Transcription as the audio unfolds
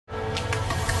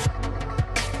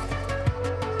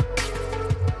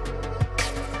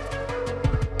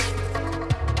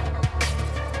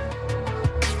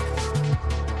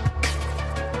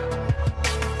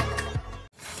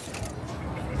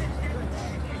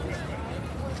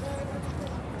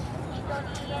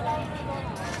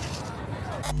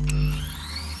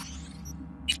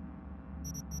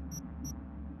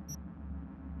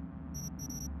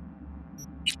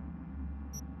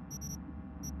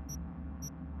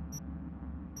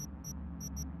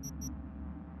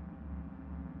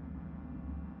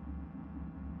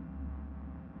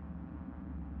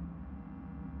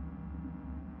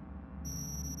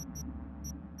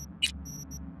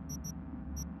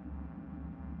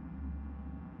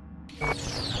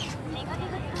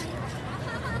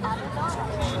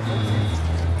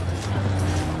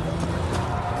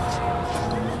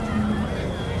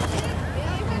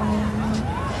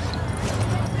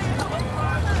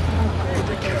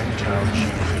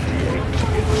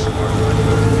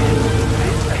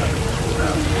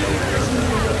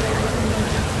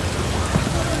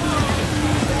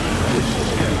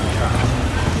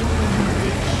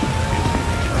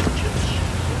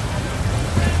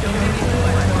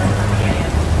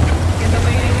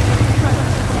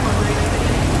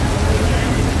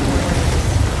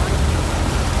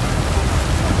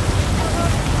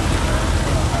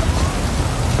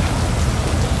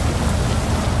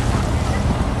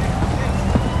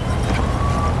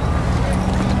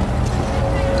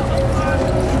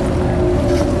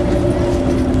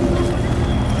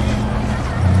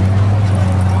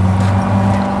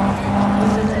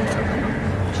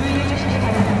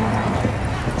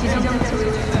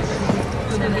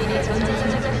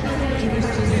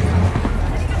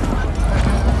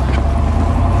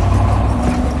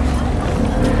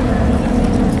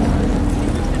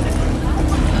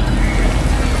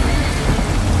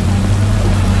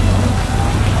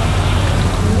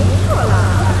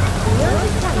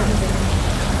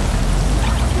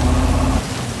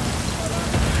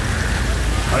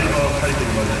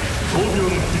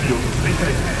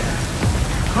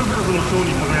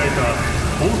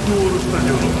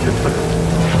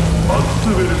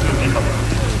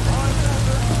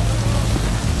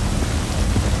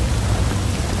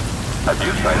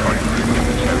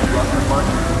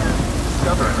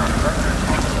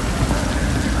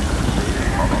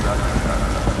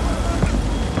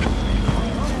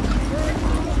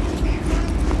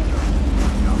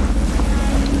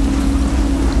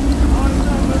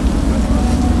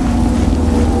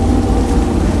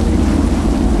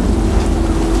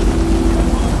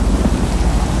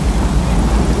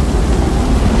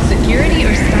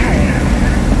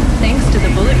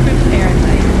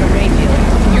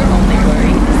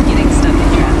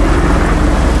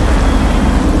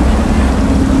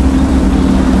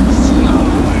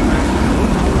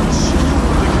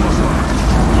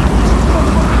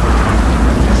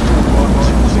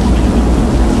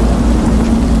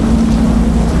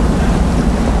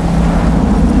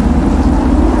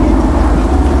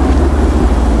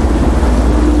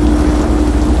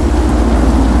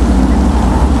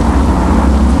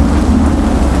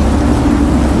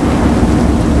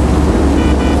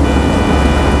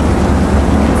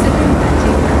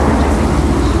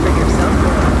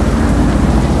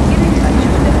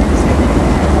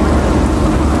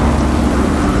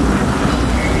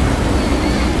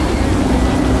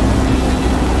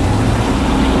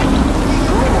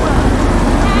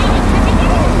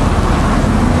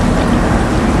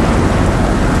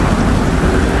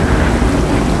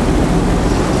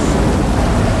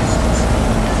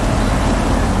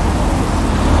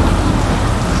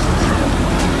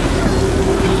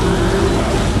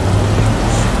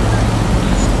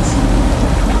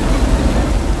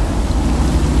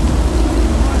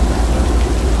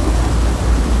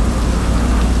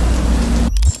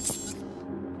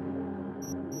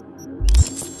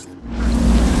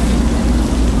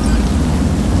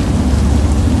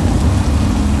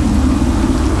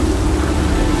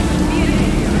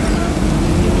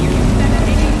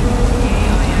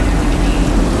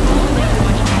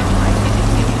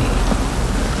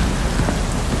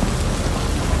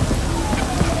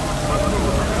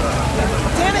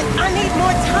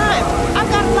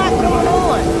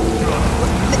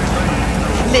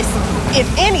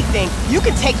You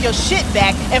can take your shit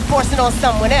back and force it on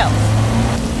someone else.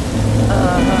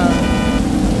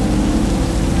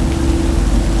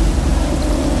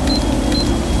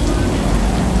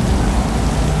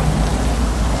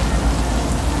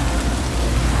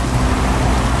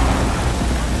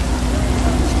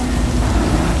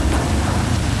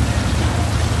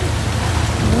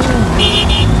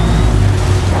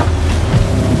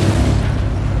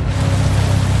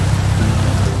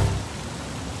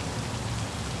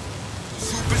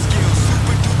 Super skill,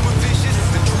 super duper vicious,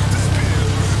 the truth to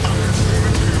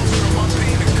spill.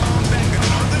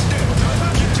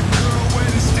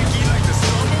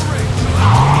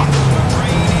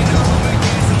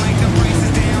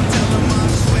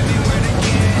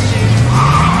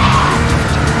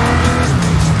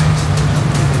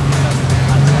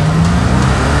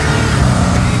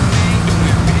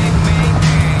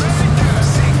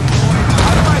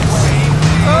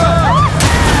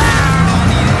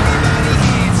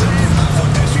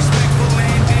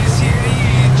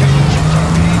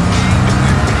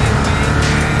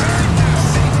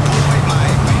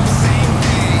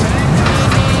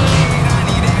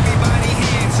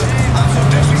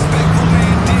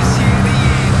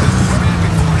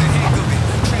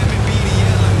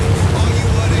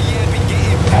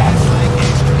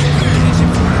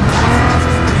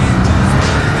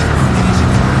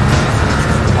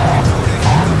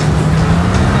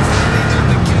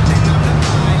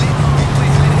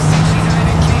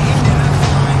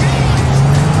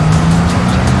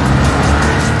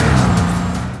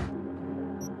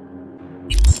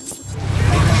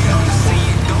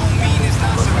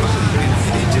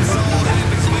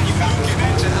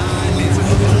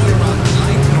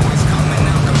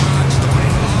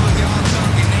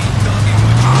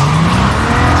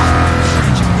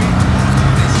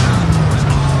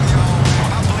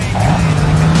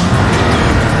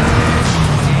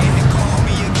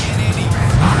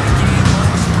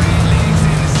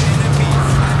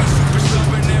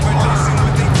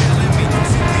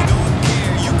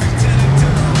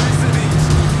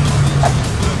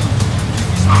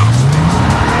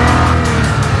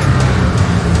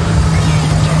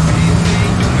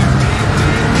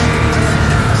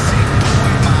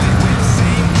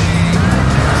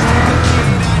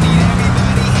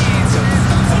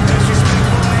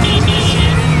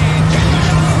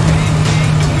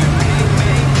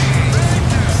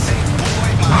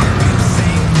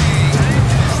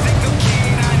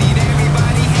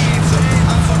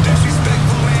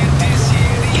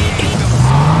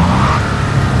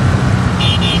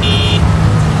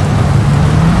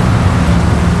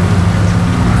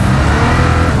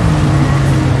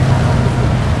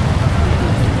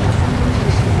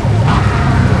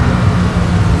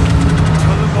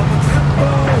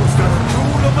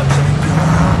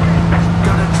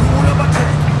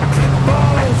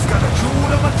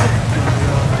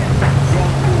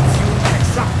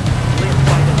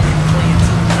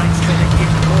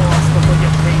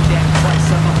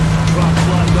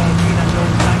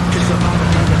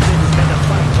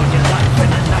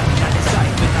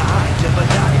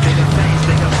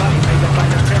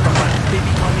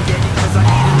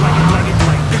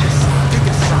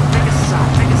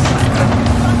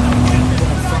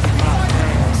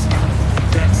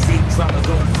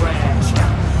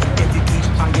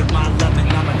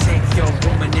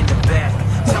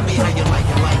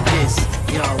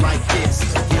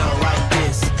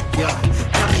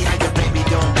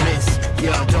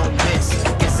 Yeah, don't miss.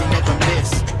 Guess he never miss.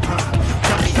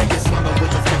 Tell me how you swallow with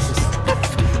the fishes.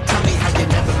 Tell me how you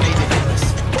never made it hitless.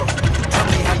 Tell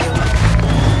me how you.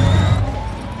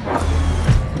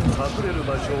 隠れる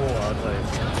場所を与える。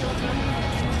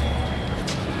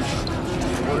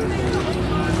俺と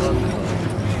ザンタ、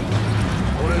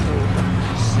俺と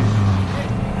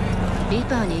リ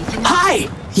パーに行きます。 Hi!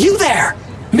 You there!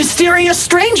 Mysterious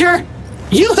stranger!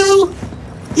 Yoo-hoo!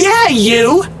 Yeah,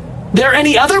 you! There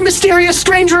any other mysterious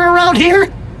stranger around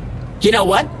here? You know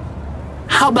what?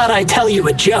 How about I tell you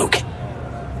a joke?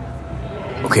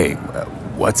 Okay,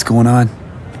 what's going on?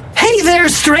 Hey there,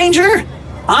 stranger!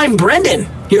 I'm Brendan,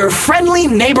 your friendly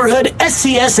neighborhood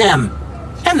SCSM,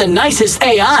 and the nicest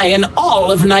AI in all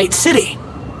of Night City.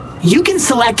 You can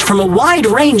select from a wide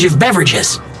range of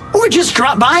beverages, or just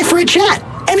drop by for a chat,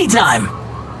 anytime.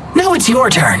 Now it's your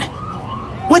turn.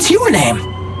 What's your name?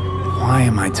 Why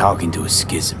am I talking to a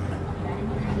schism?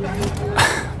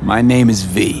 My name is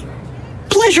V.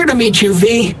 Pleasure to meet you,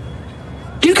 V.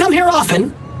 Do you come here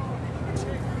often?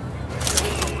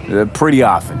 Pretty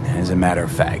often, as a matter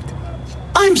of fact.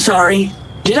 I'm sorry.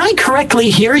 Did I correctly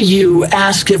hear you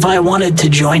ask if I wanted to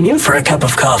join you for a cup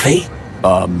of coffee?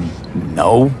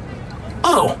 No.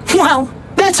 Oh, well,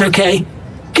 that's okay.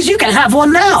 Because you can have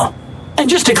one now. And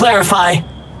just to clarify,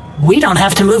 we don't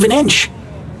have to move an inch.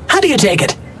 How do you take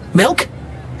it? Milk?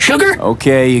 Sugar?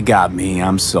 Okay, you got me.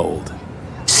 I'm sold.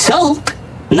 Sold?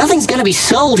 Nothing's gonna be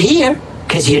sold here.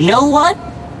 Cause you know what?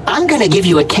 I'm gonna give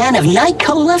you a can of Night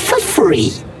Cola for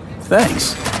free.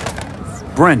 Thanks.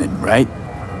 Brendan, right?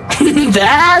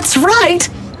 That's right.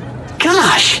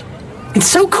 Gosh, it's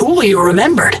so cool you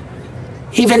remembered.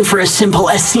 Even for a simple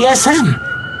SCSM.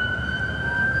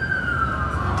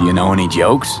 Do you know any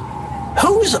jokes?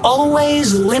 Who's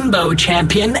always limbo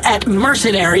champion at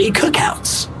mercenary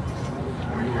cookouts?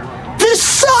 The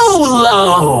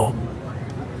Solo!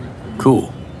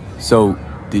 Cool. So,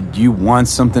 did you want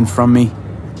something from me?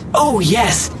 Oh,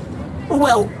 yes.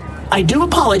 Well, I do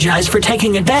apologize for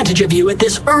taking advantage of you at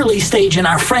this early stage in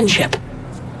our friendship.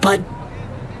 But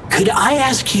could I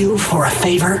ask you for a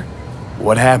favor?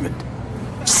 What happened?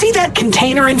 See that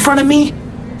container in front of me?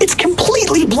 It's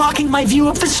completely blocking my view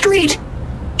of the street,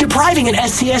 depriving an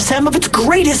SCSM of its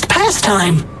greatest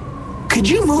pastime. Could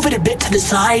you move it a bit to the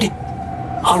side?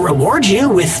 I'll reward you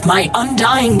with my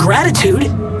undying gratitude,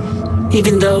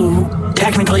 even though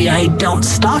technically I don't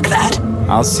stock that.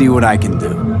 I'll see what I can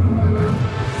do.